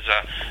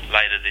cleanser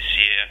later this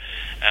year.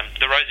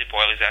 The rosehip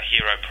oil is our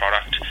hero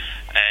product,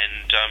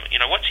 and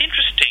what's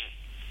interesting,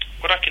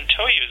 what I can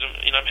tell you is,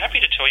 I'm happy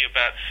to tell you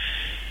about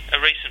a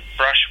recent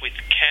brush with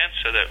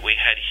cancer that we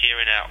had here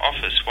in our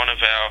office. One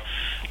of our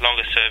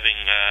longer-serving,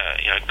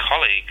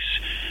 colleagues,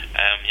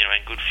 and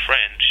good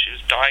friend, she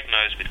was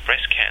diagnosed with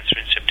breast cancer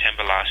in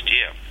September last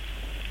year.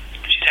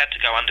 She's had to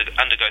go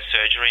undergo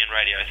surgery and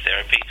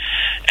radiotherapy,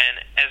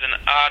 and as an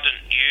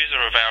ardent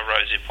user of our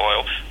rosehip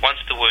oil, once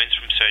the wounds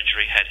from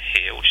surgery had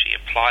healed, she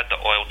applied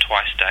the oil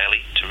twice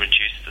daily to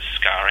reduce the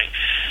scarring.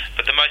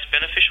 But the most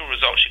beneficial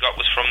result she got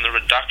was from the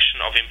reduction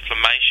of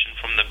inflammation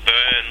from the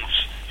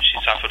burns she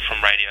suffered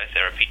from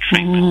radiotherapy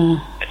treatment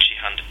that she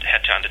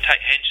had to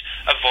undertake, hence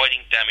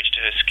avoiding damage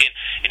to her skin.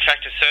 In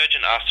fact, a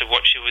surgeon asked her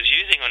what she was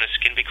using on her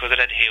skin because it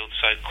had healed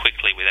so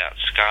quickly without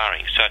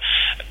scarring. So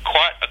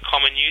quite a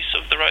common use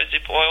of the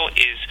rosehip oil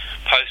is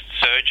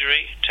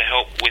post-surgery to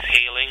help with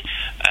healing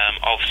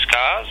of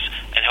scars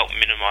and help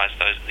minimise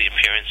the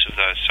appearance of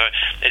those. So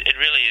it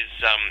really is,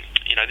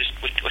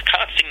 we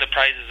can't sing the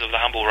praises of the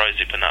humble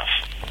rosehip enough.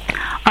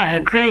 I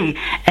agree.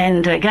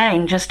 And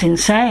again, just in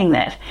saying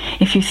that,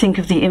 if you think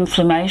of the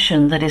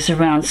inflammation that is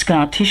around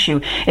scar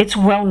tissue, it's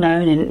well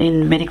known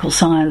in medical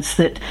science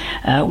that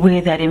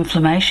where that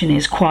inflammation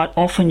is, quite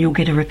often you'll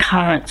get a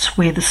recurrence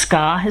where the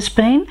scar has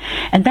been,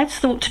 and that's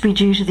thought to be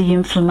due to the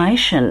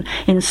inflammation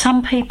in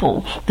some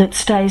people that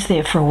stays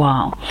there for a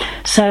while.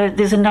 So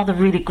there's another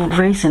really good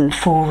reason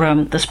for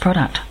this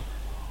product.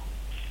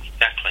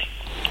 Exactly.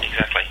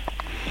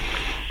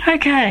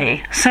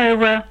 Okay,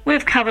 so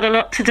we've covered a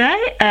lot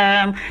today.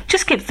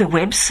 Just give the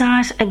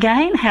website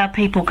again, how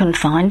people can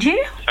find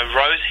you. So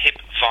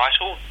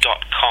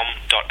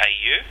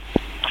rosehipvital.com.au,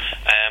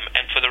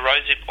 and for the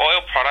rosehip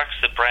oil products,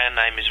 the brand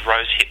name is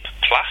Rosehip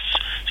Plus,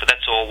 so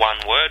that's all one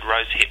one word,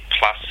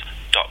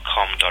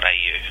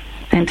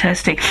 rosehipplus.com.au.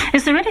 Fantastic.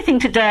 Is there anything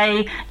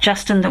today,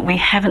 Justin, that we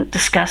haven't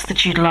discussed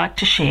that you'd like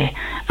to share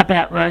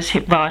about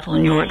Rosehip Vital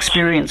and your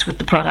experience with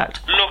the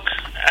product? Look,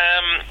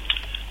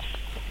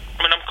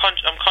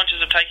 I'm conscious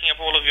of taking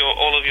up all of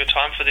your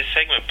time for this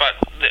segment, but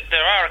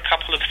there are a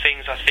couple of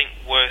things I think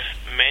worth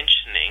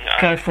mentioning.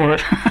 Go for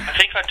it. I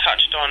think I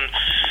touched on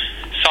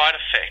side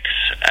effects.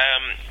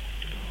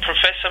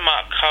 Professor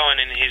Mark Cohen,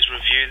 in his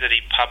review that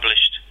he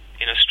published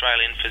in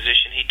Australian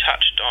Physician, he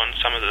touched on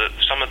some of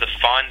the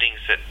findings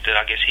that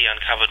I guess he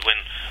uncovered when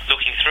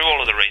looking through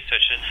all of the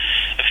research. And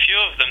a few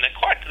of them, they're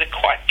quite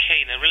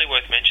key, and they're really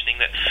worth mentioning.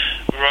 That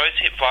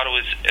Rosehip Vital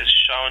is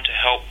shown to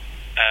help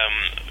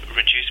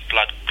reduce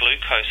blood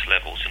glucose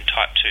levels in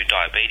type 2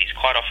 diabetes.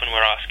 Quite often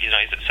we're asked, is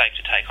it safe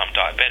to take? I'm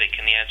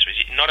diabetic, and the answer is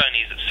not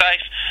only is it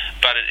safe,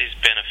 but it is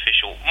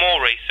beneficial.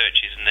 More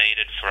research is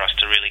needed for us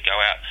to really go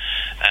out,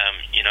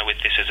 with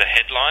this as a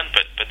headline,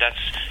 but that's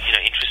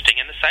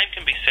interesting. And the same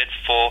can be said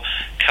for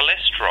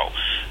cholesterol.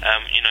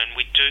 And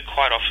we do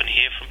quite often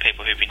hear from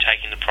people who've been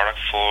taking the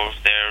product for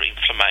their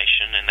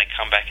inflammation, and they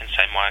come back and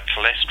say my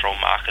cholesterol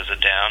markers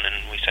are down,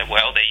 and we say,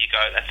 well, there you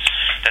go. That's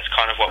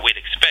kind of what we'd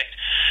expect.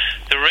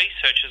 The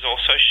research has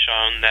also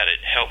shown that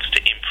it helps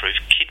to improve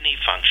kidney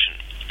function.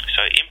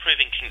 So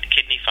improving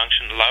kidney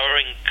function,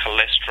 lowering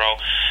cholesterol,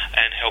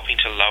 and helping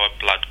to lower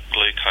blood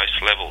glucose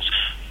levels.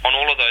 On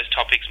all of those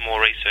topics,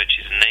 more research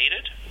is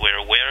needed. We're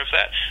aware of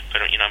that, but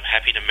I'm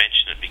happy to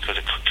mention it because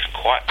it can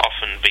quite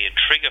often be a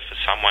trigger for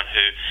someone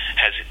who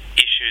has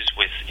issues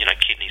with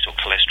kidneys or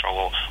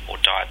cholesterol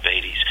or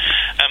diabetes.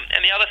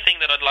 And the other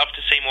thing that I'd love to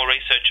see more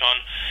research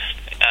on,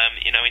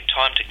 in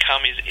time to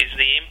come, is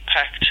the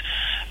impact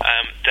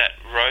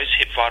that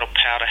Rosehip Vital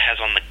powder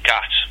has on the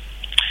gut.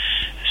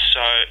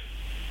 So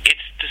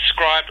it's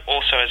described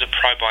also as a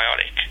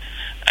probiotic.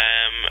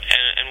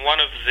 And one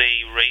of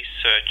the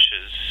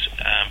researchers,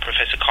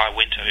 Professor Kai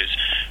Winter, who's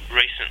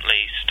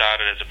recently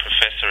started as a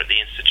professor at the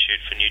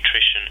Institute for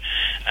Nutrition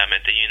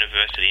at the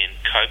University in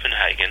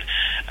Copenhagen,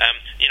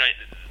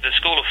 the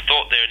school of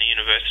thought there in the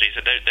university is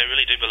that they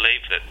really do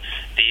believe that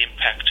the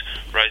impact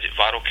Rosehip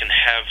Vital can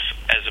have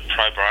as a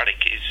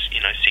probiotic is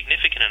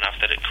significant enough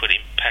that it could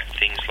impact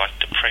things like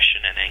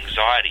depression and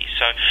anxiety.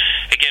 So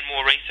again,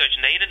 more research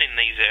needed in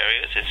these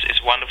areas.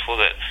 It's wonderful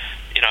that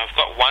I've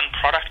got one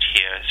product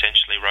here,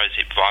 essentially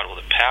Rosehip Vital,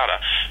 the powder,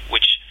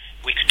 which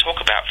we could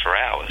talk about for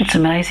hours. It's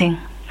amazing.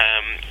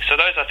 So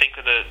those, I think,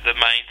 are the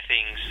main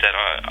things that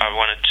I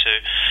wanted to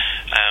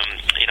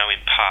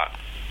impart.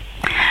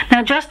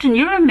 Now, Justin,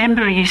 you're a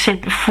member, you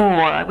said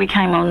before we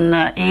came on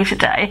air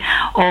today,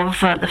 of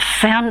the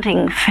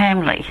founding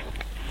family.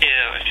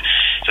 Yeah.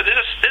 So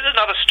there's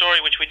another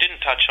story which we didn't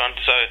touch on,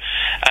 so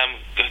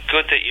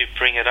good that you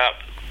bring it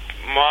up.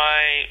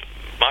 My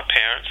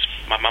parents,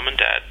 my mum and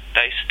dad,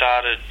 they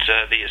started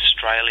the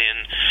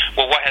Australian,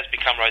 what has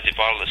become Rosehip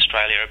Vital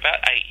Australia about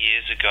 8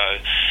 years ago,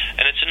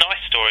 and it's a nice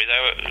story.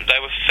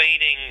 They were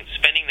spending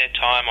their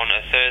time on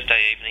a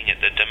Thursday evening at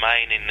the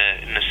Domain in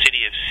the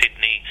city of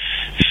Sydney,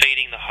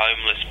 feeding the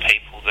homeless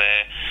people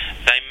there.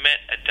 They met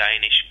a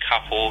Danish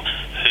couple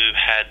who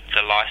had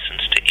the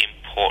license to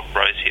import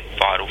Rosehip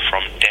Vital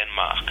from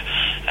Denmark.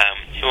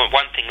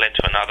 One thing led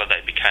to another.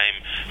 They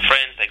became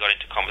friends. They got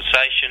into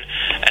conversation,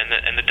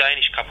 and the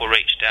Danish couple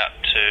reached out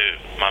to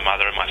my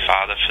mother and my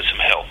father for some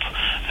help.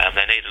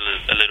 They needed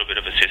a little bit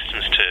of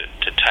assistance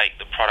to take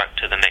the product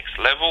to the next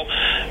level.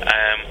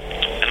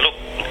 And look,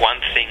 one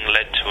thing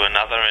led to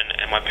another,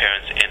 and my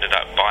parents ended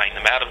up buying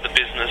them out of the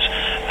business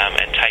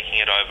and taking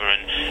it over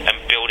and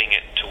building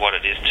it to what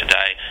it is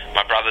today.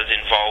 My brother's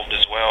involved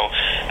as well,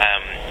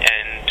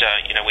 and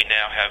we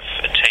now have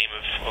a team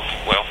of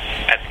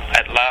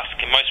at last,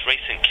 most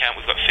recent count,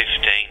 we've got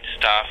 15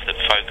 staff that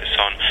focus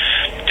on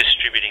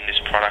distributing this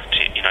product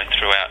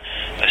throughout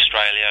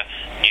Australia,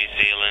 New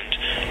Zealand.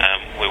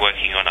 We're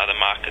working on other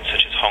markets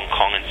such as Hong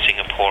Kong and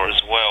Singapore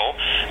as well,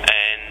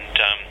 and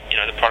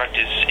the product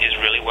is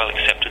really well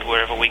accepted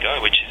wherever we go,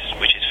 which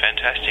is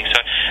fantastic.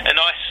 So a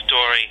nice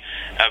story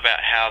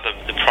about how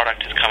the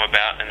product has come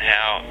about, and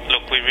how,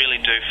 look, we really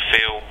do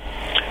feel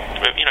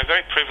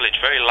very privileged,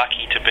 very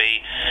lucky to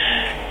be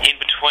in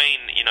between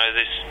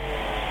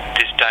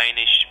this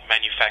Danish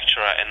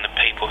manufacturer and the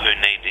people who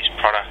need this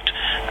product.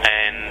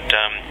 And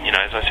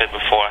as I said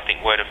before, I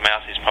think word of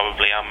mouth is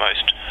probably our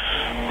most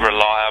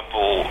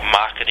reliable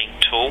marketing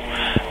tool.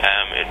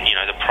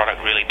 The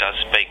product really does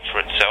speak for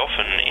itself,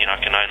 and I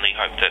can only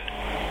hope that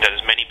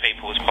as many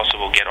people as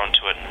possible get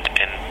onto it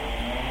and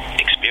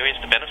experience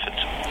the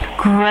benefits.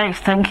 Great,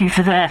 thank you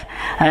for that.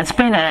 It's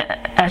been,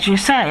 as you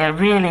say, a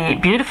really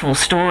beautiful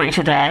story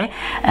today,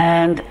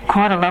 and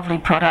quite a lovely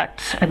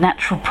product, a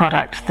natural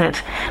product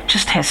that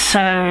just has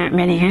so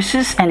many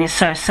uses and is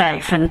so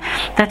safe, and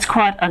that's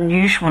quite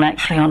unusual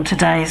actually on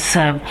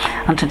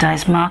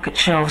today's market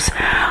shelves.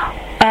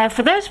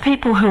 For those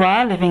people who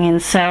are living in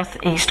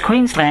southeast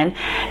Queensland,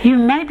 you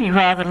may be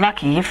rather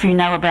lucky if you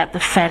know about the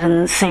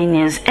Fadden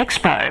Seniors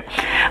Expo,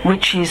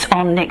 which is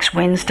on next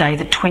Wednesday,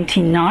 the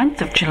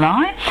 29th of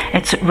July.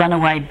 It's at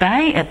Runaway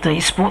Bay at the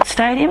Sports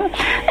Stadium.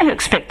 They're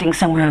expecting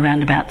somewhere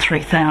around about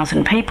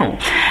 3,000 people.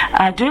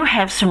 I do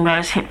have some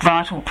Rosehip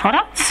Vital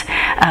products.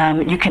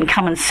 You can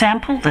come and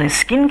sample the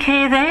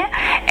skincare there,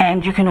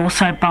 and you can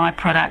also buy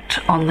product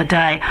on the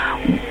day.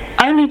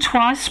 Only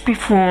twice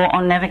before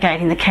on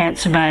Navigating the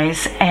Cancer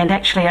Maze, and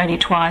actually only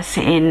twice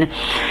in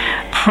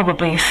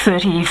probably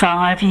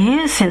 35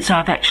 years since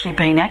I've actually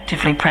been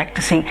actively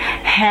practicing,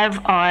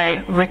 have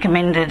I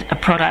recommended a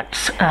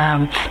product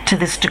to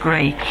this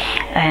degree.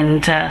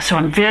 And so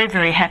I'm very,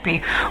 very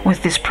happy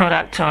with this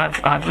product.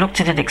 I've looked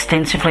at it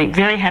extensively,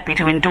 very happy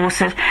to endorse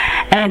it.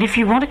 And if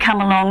you want to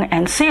come along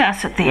and see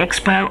us at the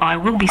expo, I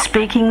will be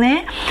speaking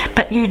there.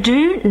 But you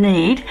do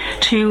need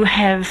to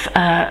have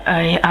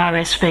a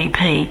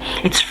RSVP.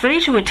 It's free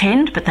to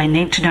attend, but they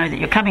need to know that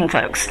you're coming,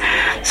 folks.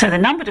 So the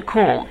number to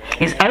call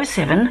is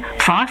 07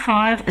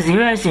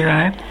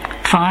 5500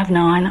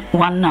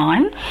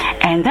 5919,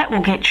 and that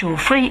will get you a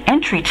free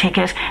entry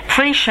ticket,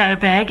 free show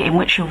bag in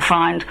which you'll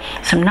find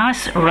some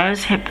nice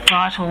Rosehip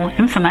Vital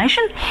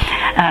information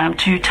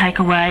to take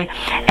away.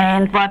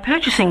 And by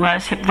purchasing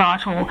Rosehip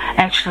Vital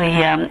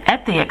actually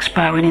at the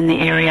expo and in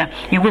the area,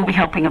 you will be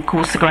helping, of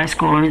course, the Grace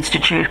Gawler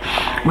Institute,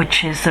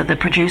 which is the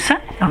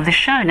producer of this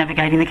show,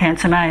 Navigating the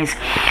Cancer Maze.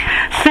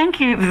 Thank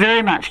you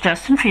very much,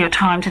 Justin, for your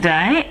time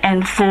today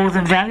and for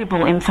the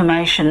valuable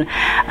information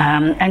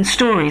and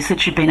stories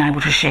that you've been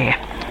able to share.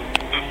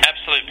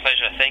 Absolute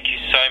pleasure. Thank you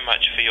so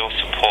much for your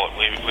support.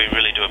 We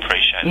really do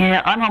appreciate it.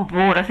 Yeah, I'm on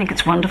board. I think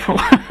it's wonderful.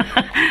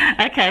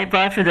 Okay,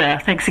 bye for now.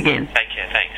 Thanks again. Thank you.